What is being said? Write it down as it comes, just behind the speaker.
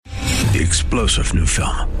The explosive new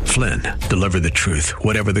film, Flynn, deliver the truth,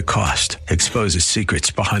 whatever the cost, exposes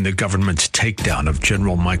secrets behind the government's takedown of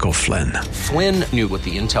General Michael Flynn. Flynn knew what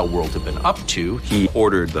the intel world had been up to. He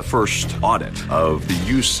ordered the first audit of the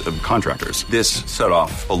use of contractors. This set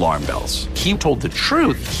off alarm bells. He told the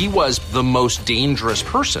truth. He was the most dangerous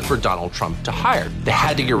person for Donald Trump to hire. They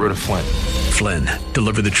had to get rid of Flynn. Flynn,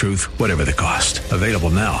 deliver the truth, whatever the cost. Available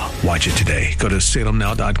now. Watch it today. Go to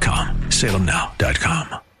salemnow.com.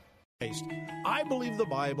 salemnow.com. I believe the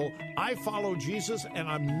Bible, I follow Jesus, and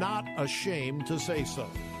I'm not ashamed to say so.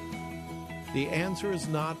 The answer is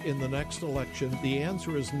not in the next election. The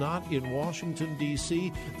answer is not in Washington,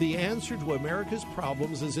 D.C. The answer to America's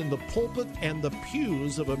problems is in the pulpit and the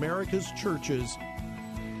pews of America's churches.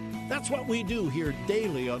 That's what we do here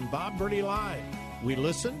daily on Bob Burney Live. We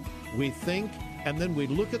listen, we think, and then we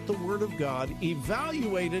look at the Word of God,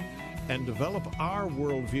 evaluate it, and develop our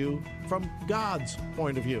worldview from God's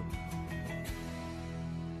point of view.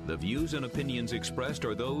 The views and opinions expressed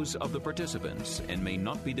are those of the participants and may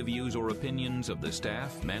not be the views or opinions of the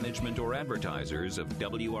staff, management, or advertisers of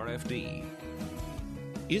WRFD.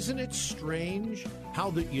 Isn't it strange how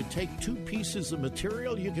that you take two pieces of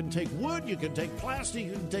material, you can take wood, you can take plastic,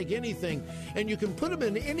 you can take anything, and you can put them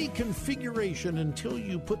in any configuration until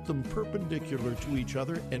you put them perpendicular to each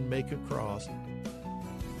other and make a cross.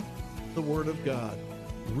 The Word of God.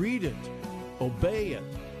 Read it. Obey it.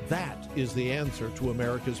 That is the answer to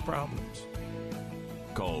America's problems.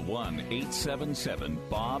 Call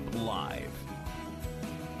 1-877-BOB-LIVE.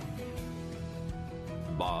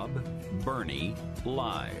 Bob Burney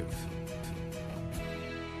Live.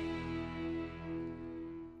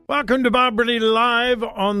 Welcome to Bob Burney Live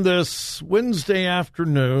on this Wednesday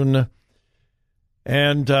afternoon.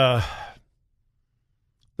 And the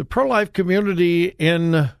pro-life community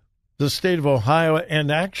in the state of Ohio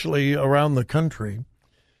and actually around the country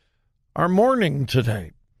are mourning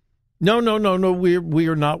today. No, we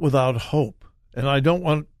are not without hope. And I don't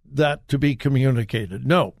want that to be communicated.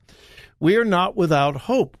 No, we are not without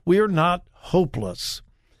hope. We are not hopeless.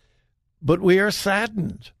 But we are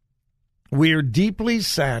saddened. We are deeply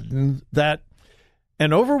saddened that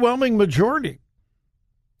an overwhelming majority,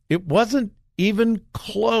 it wasn't even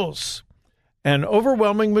close, an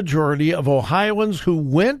overwhelming majority of Ohioans who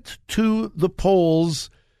went to the polls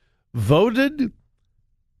voted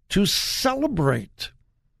to celebrate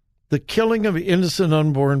the killing of innocent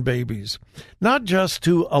unborn babies, not just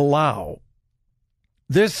to allow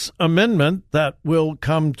this amendment that will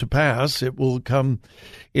come to pass. It will come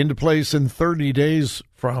into place in 30 days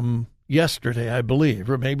from yesterday, I believe,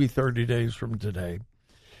 or maybe 30 days from today,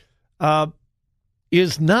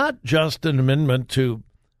 is not just an amendment to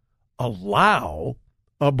allow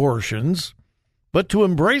abortions, but to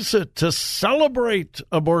embrace it, to celebrate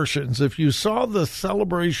abortions. If you saw the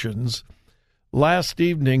celebrations last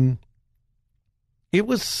evening, it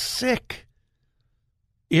was sick.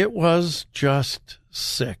 It was just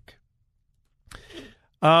sick.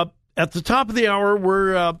 At the top of the hour,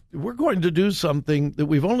 we're going to do something that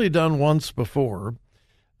we've only done once before.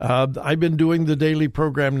 I've been doing the daily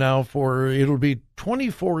program now for, it'll be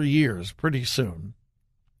 24 years pretty soon.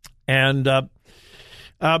 And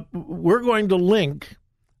we're going to link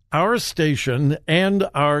our station and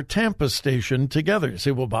our Tampa station together. You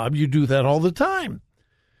say, well, Bob, you do that all the time.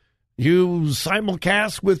 You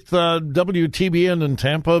simulcast with WTBN in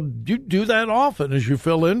Tampa. You do that often as you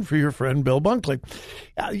fill in for your friend Bill Bunkley.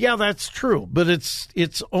 Yeah, that's true, but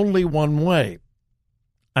it's only one way.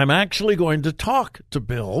 I'm actually going to talk to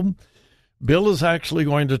Bill. Bill is actually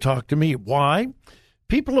going to talk to me. Why?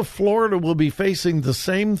 People of Florida will be facing the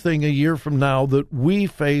same thing a year from now that we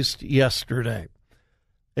faced yesterday.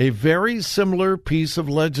 A very similar piece of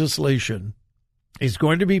legislation is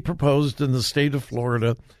going to be proposed in the state of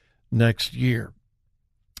Florida next year.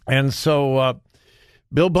 And so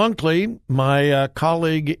Bill Bunkley, my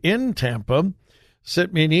colleague in Tampa,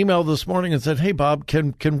 sent me an email this morning and said, hey, Bob,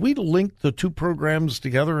 can we link the two programs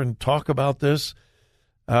together and talk about this?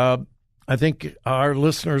 I think our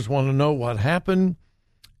listeners want to know what happened.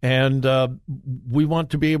 And we want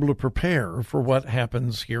to be able to prepare for what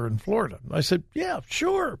happens here in Florida. I said, yeah,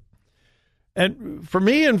 sure. And for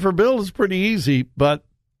me and for Bill, it's pretty easy. But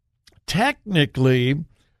technically,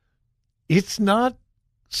 it's not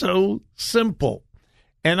so simple.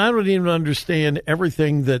 And I don't even understand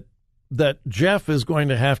everything that Jeff is going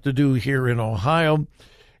to have to do here in Ohio.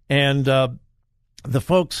 And the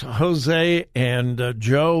folks, Jose and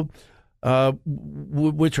Joe,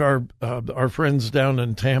 which are our friends down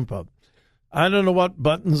in Tampa. I don't know what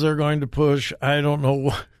buttons they're going to push. I don't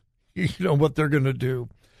know what they're going to do.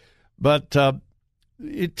 But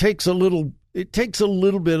it takes a little it takes a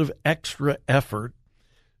little bit of extra effort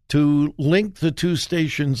to link the two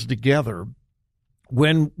stations together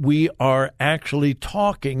when we are actually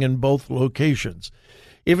talking in both locations.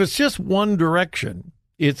 If it's just one direction,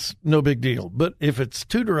 it's no big deal. But if it's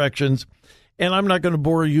two directions, and I'm not going to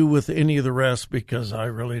bore you with any of the rest because I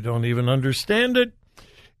really don't even understand it,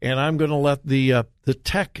 and I'm going to let the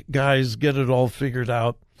tech guys get it all figured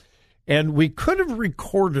out. And we could have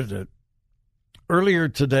recorded it earlier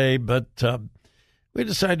today, but we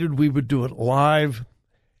decided we would do it live.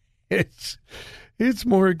 It's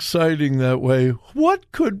more exciting that way.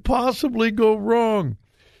 What could possibly go wrong?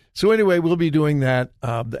 So anyway, we'll be doing that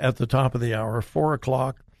at the top of the hour, 4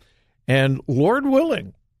 o'clock. And Lord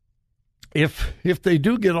willing, if they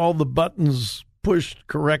do get all the buttons pushed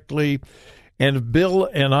correctly, and if Bill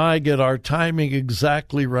and I get our timing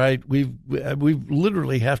exactly right, we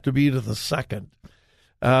literally have to be to the second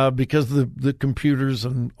because of the computers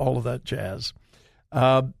and all of that jazz.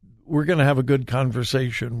 We're going to have a good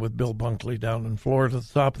conversation with Bill Bunkley down in Florida at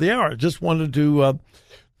the top of the hour. I just wanted to,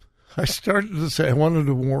 I started to say I wanted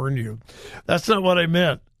to warn you. That's not what I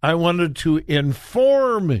meant. I wanted to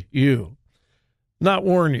inform you, not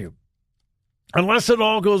warn you. Unless it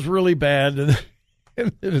all goes really bad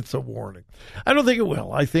and it's a warning. I don't think it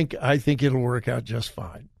will. I think it'll work out just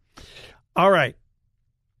fine. All right.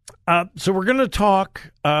 So we're going to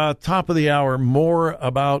talk top of the hour more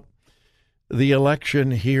about the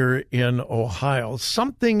election here in Ohio.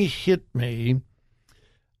 Something hit me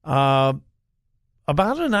about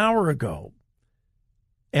an hour ago,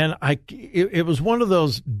 and it was one of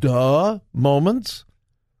those duh moments.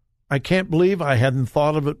 I can't believe I hadn't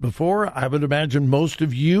thought of it before. I would imagine most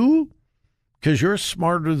of you, because you're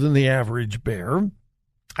smarter than the average bear,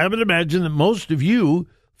 I would imagine that most of you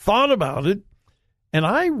thought about it, and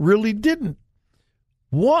I really didn't.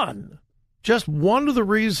 Just one of the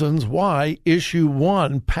reasons why Issue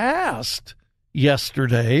 1 passed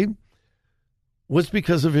yesterday was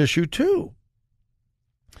because of Issue 2.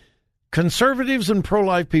 Conservatives and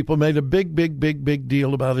pro-life people made a big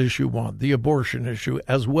deal about Issue 1, the abortion issue,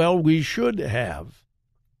 as well we should have.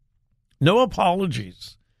 No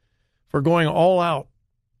apologies for going all out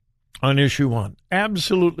on Issue 1.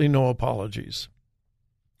 Absolutely no apologies.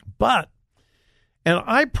 But, and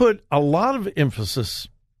I put a lot of emphasis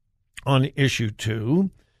on Issue 2,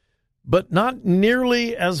 but not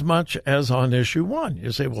nearly as much as on Issue 1.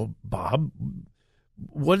 You say, well, Bob,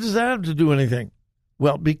 what does that have to do with anything?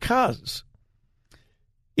 Well, because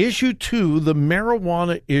Issue 2, the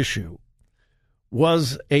marijuana issue,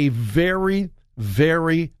 was a very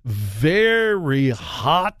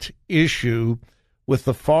hot issue with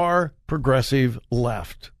the far progressive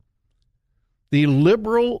left. The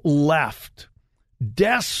liberal left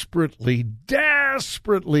desperately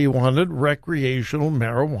wanted recreational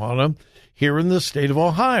marijuana here in the state of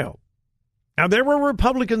Ohio. Now, there were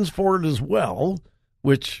Republicans for it as well,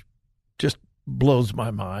 which just blows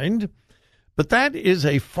my mind. But that is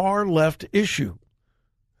a far left issue.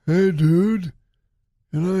 Hey, dude,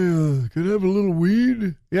 can I have a little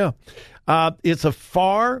weed? Yeah. It's a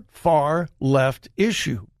far left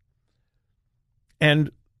issue.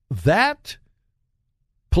 And that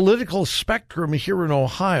political spectrum here in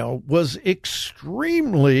Ohio was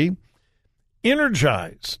extremely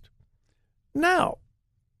energized. Now,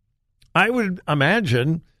 I would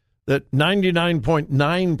imagine that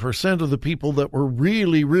 99.9% of the people that were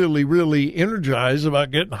really energized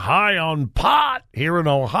about getting high on pot here in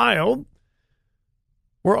Ohio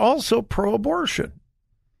were also pro-abortion.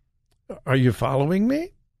 Are you following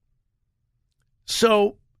me?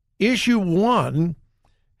 So Issue 1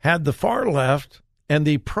 had the far left and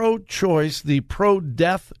the pro-choice, the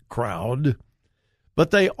pro-death crowd,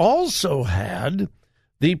 but they also had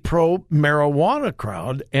the pro-marijuana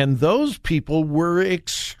crowd, and those people were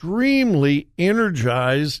extremely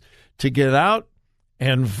energized to get out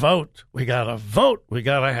and vote. We got to vote. We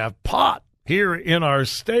got to have pot here in our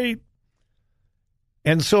state.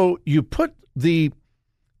 And so you put the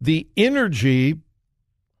energy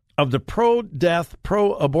of the pro-death,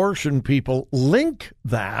 pro-abortion people, link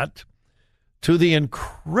that to the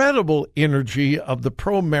incredible energy of the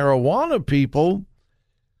pro-marijuana people,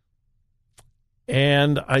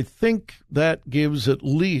 and I think that gives at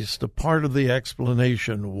least a part of the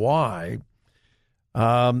explanation why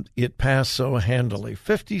it passed so handily.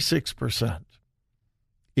 56%.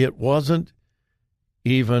 It wasn't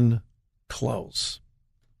even close.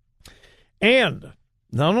 And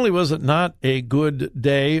not only was it not a good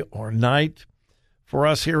day or night for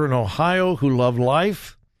us here in Ohio who love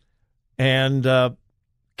life and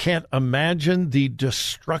can't imagine the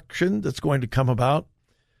destruction that's going to come about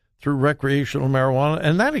through recreational marijuana.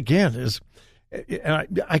 And that, again, is,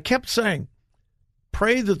 and I kept saying,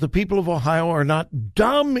 pray that the people of Ohio are not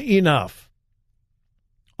dumb enough.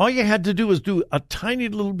 All you had to do was do a tiny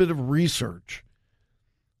little bit of research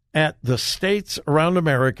at the states around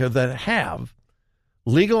America that have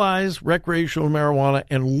legalized recreational marijuana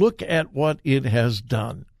and look at what it has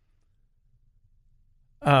done.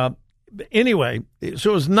 Anyway,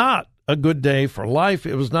 so it was not a good day for life.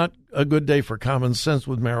 It was not a good day for common sense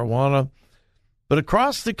with marijuana. But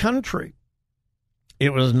across the country,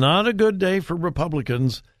 it was not a good day for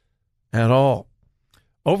Republicans at all.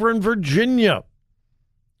 Over in Virginia,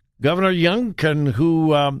 Governor Youngkin,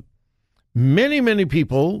 who many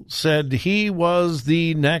people said he was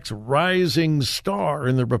the next rising star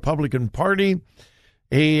in the Republican Party,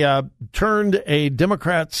 he turned a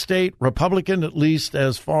Democrat state Republican, at least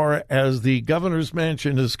as far as the governor's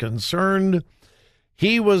mansion is concerned.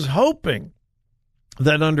 He was hoping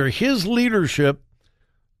that under his leadership,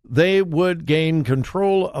 they would gain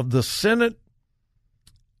control of the Senate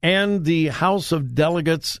and the House of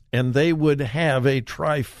Delegates, and they would have a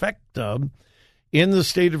trifecta in the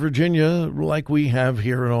state of Virginia like we have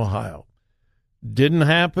here in Ohio. Didn't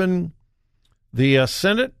happen. The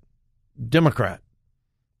Senate, Democrat.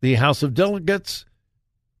 The House of Delegates,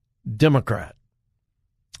 Democrat.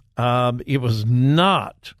 It was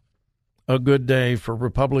not a good day for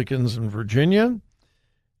Republicans in Virginia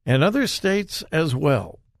and other states as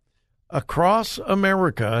well. Across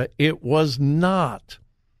America, it was not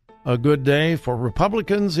a good day for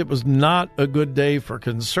Republicans. It was not a good day for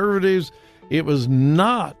conservatives. It was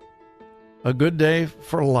not a good day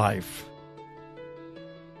for life.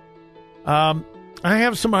 I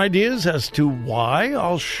have some ideas as to why.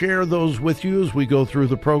 I'll share those with you as we go through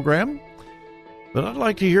the program. But I'd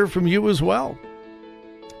like to hear from you as well.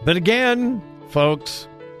 But again, folks,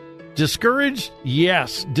 discouraged?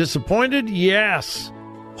 Yes. Disappointed? Yes.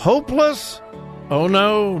 Hopeless? Oh,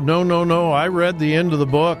 no. I read the end of the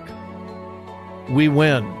book. We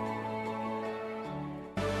win.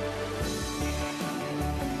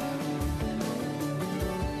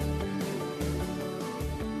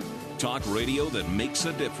 Talk radio that makes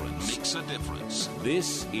a difference.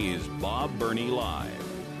 This is Bob Burney Live.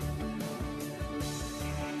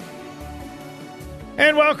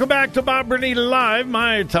 And welcome back to Bob Burney Live.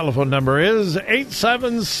 My telephone number is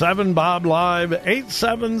 877-BOB-LIVE,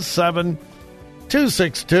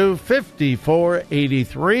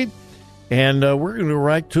 877-262-5483. And we're going to go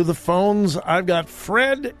right to the phones. I've got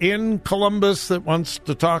Fred in Columbus that wants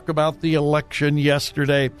to talk about the election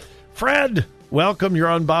yesterday. Fred, welcome. You're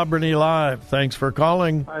on Bob Burney Live. Thanks for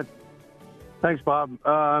calling. Hi. Thanks, Bob.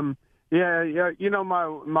 Yeah. You know,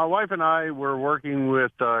 my wife and I were working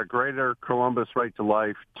with Greater Columbus Right to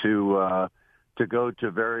Life to go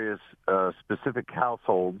to various specific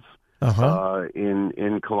households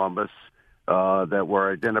in Columbus that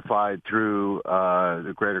were identified through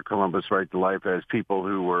the Greater Columbus Right to Life as people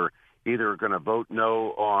who were either going to vote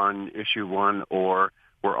no on issue one or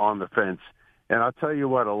were on the fence. And I'll tell you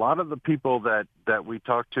what, a lot of the people that we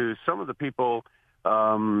talked to, some of the people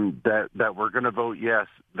that were going to vote yes,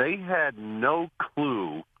 they had no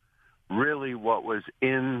clue really what was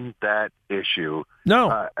in that issue.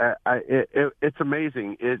 No. It's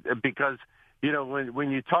amazing because, you know,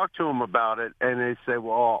 when you talk to them about it and they say,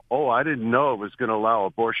 well, I didn't know it was going to allow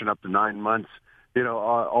abortion up to 9 months, you know,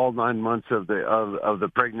 all 9 months of the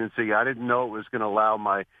pregnancy. I didn't know it was going to allow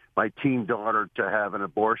my teen daughter to have an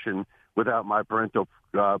abortion without my parental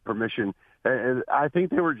permission. And I think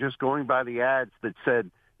they were just going by the ads that said,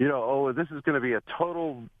 you know, this is going to be a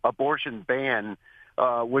total abortion ban,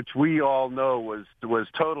 which we all know was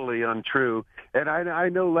totally untrue. And I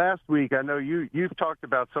know last week, I know you've talked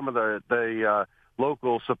about some of the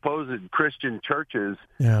local supposed Christian churches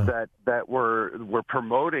that were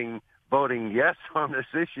promoting voting yes on this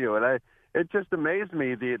issue, and it just amazed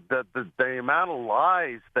me the amount of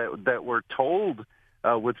lies that were told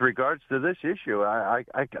with regards to this issue. I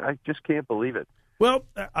just can't believe it. Well,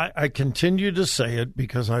 I continue to say it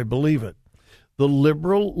because I believe it. The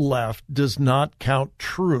liberal left does not count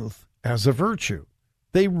truth as a virtue.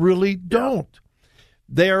 They really don't.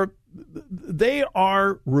 They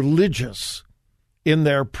are religious in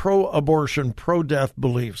their pro-abortion, pro-death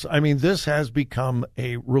beliefs. I mean, this has become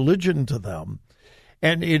a religion to them.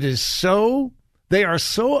 And it is so, they are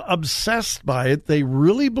so obsessed by it, they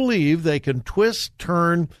really believe they can twist,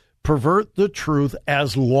 turn, pervert the truth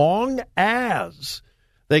as long as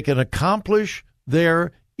they can accomplish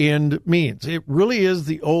their end means. It really is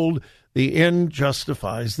the end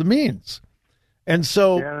justifies the means. And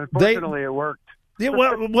so unfortunately it worked.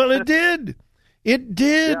 Well, it did. It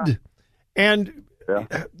did. Yeah. And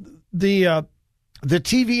the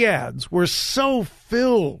TV ads were so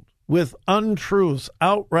filled with untruths,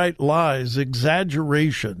 outright lies,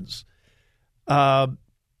 exaggerations. And,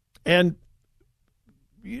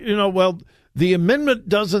 the amendment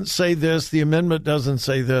doesn't say this, the amendment doesn't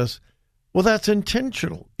say this. Well, that's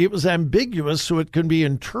intentional. It was ambiguous, so it can be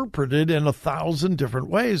interpreted in 1,000 different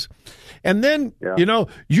ways. And then,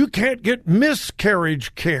 you can't get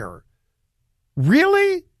miscarriage care.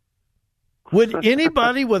 Really? Would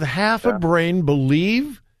anybody with half a brain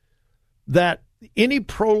believe that any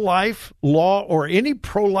pro-life law or any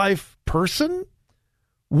pro-life person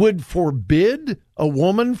would forbid a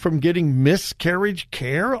woman from getting miscarriage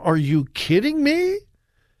care? Are you kidding me?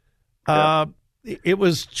 Yeah. It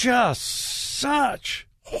was just such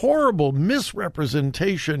horrible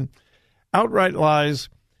misrepresentation, outright lies,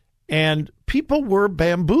 and people were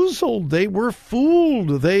bamboozled. They were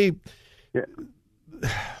fooled. Based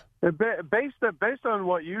on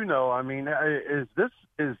what you know, I mean, is this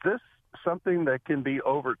something that can be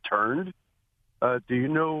overturned? Do you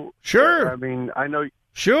know? Sure. I mean, I know.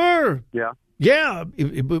 Sure. Yeah. Yeah.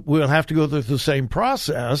 We'll have to go through the same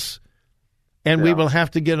process, and we will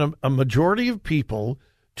have to get a majority of people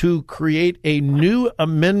to create a new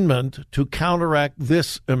amendment to counteract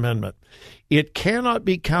this amendment. It cannot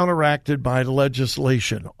be counteracted by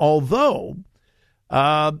legislation, although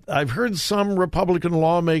I've heard some Republican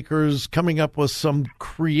lawmakers coming up with some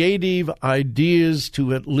creative ideas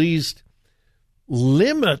to at least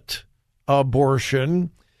limit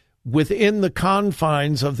abortion within the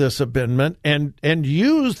confines of this amendment and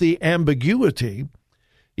use the ambiguity.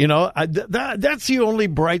 That's the only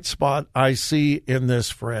bright spot I see in this,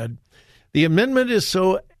 Fred. The amendment is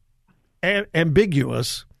so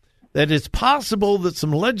ambiguous that it's possible that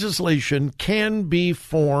some legislation can be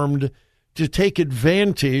formed to take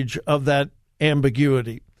advantage of that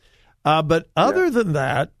ambiguity. But other than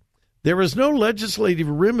that, there is no legislative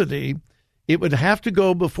remedy. It would have to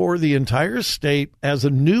go before the entire state as a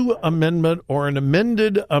new amendment or an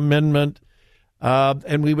amended amendment,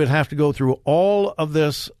 and we would have to go through all of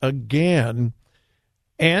this again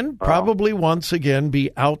and probably once again be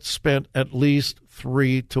outspent at least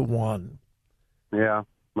 3-1. Yeah,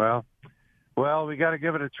 well, we got to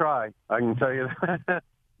give it a try. I can tell you that.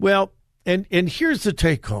 Well, and here's the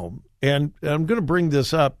take home, and I'm going to bring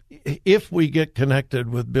this up if we get connected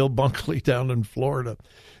with Bill Bunkley down in Florida.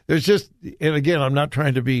 There's just, and again, I'm not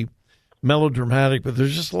trying to be melodramatic, but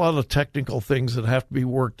there's just a lot of technical things that have to be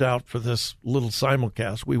worked out for this little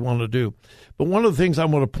simulcast we want to do. But one of the things I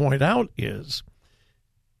want to point out is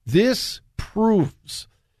this proves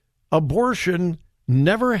abortion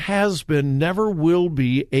never has been, never will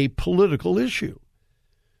be a political issue.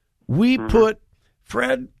 We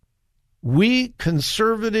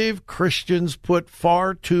conservative Christians put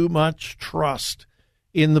far too much trust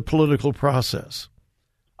in the political process.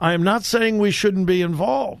 I am not saying we shouldn't be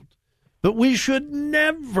involved, but we should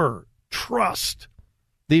never trust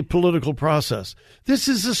the political process. This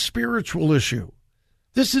is a spiritual issue.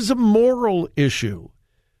 This is a moral issue.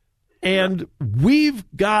 And we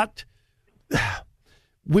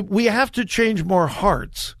have to change more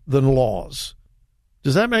hearts than laws.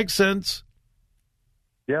 Does that make sense?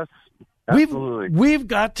 Yes, absolutely. We've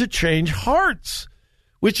got to change hearts,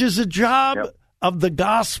 which is a job of the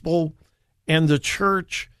gospel and the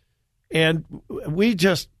church. And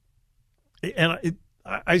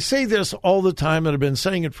I say this all the time, and I've been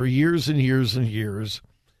saying it for years and years and years.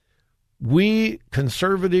 We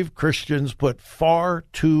conservative Christians put far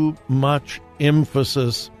too much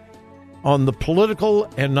emphasis on the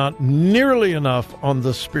political and not nearly enough on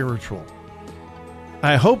the spiritual.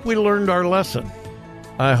 I hope we learned our lesson.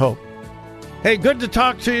 I hope. Hey, good to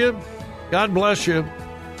talk to you. God bless you.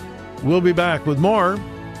 We'll be back with more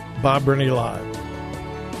Bob Burney Live.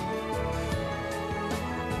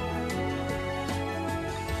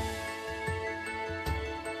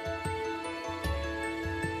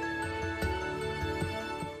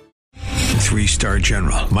 Three-star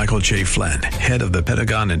General Michael J. Flynn, head of the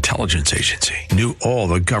Pentagon Intelligence Agency, knew all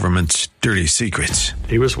the government's dirty secrets.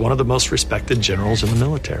 He was one of the most respected generals in the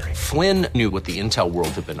military. Flynn knew what the intel world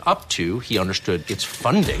had been up to. He understood its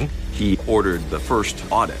funding. He ordered the first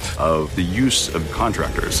audit of the use of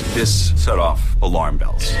contractors. This set off alarm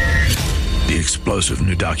bells. The explosive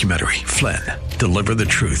new documentary, Flynn, Deliver the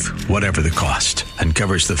Truth, Whatever the Cost,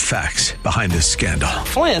 uncovers the facts behind this scandal.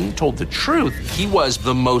 Flynn told the truth. He was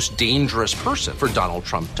the most dangerous person for Donald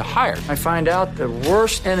Trump to hire. I find out the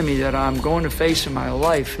worst enemy that I'm going to face in my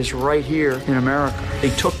life is right here in America. They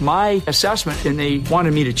took my assessment and they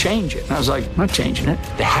wanted me to change it. And I was like, I'm not changing it.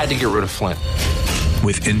 They had to get rid of Flynn.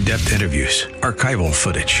 With in-depth interviews, archival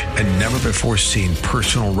footage, and never-before-seen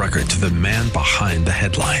personal records of the man behind the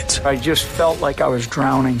headlines. I just felt like I was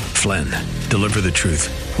drowning. Flynn, deliver the truth,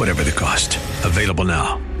 whatever the cost. Available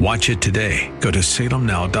now. Watch it today. Go to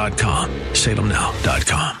salemnow.com.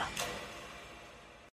 salemnow.com.